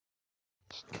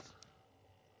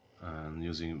and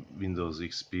using Windows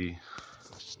XP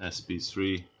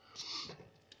SP3.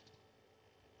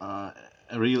 A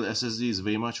real SSD is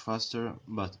way much faster,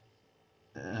 but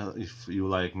if you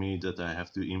like me that I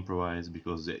have to improvise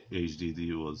because the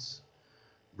HDD was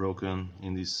broken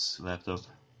in this laptop,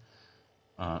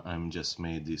 I'm just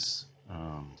made this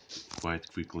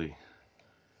quite quickly,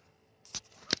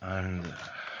 and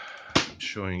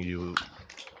showing you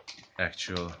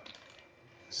actual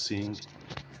thing.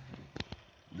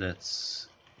 That's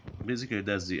basically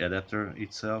that's the adapter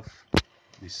itself,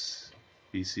 this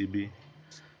PCB,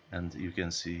 and you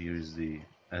can see here is the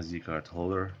SD card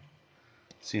holder.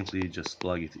 Simply just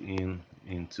plug it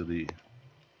into the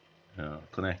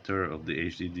connector of the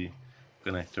HDD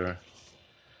connector,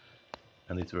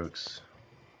 and it works.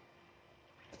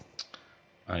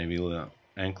 I will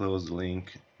enclose the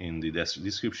link in the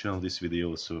description of this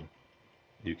video so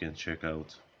you can check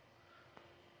out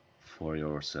for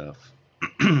yourself.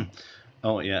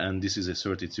 Oh yeah, and this is a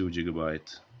 32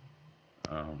 gigabyte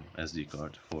SD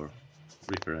card for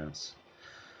reference.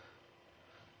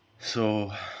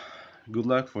 So good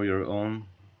luck for your own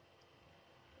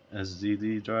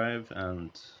SSD drive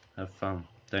and have fun.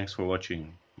 Thanks for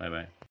watching. Bye bye.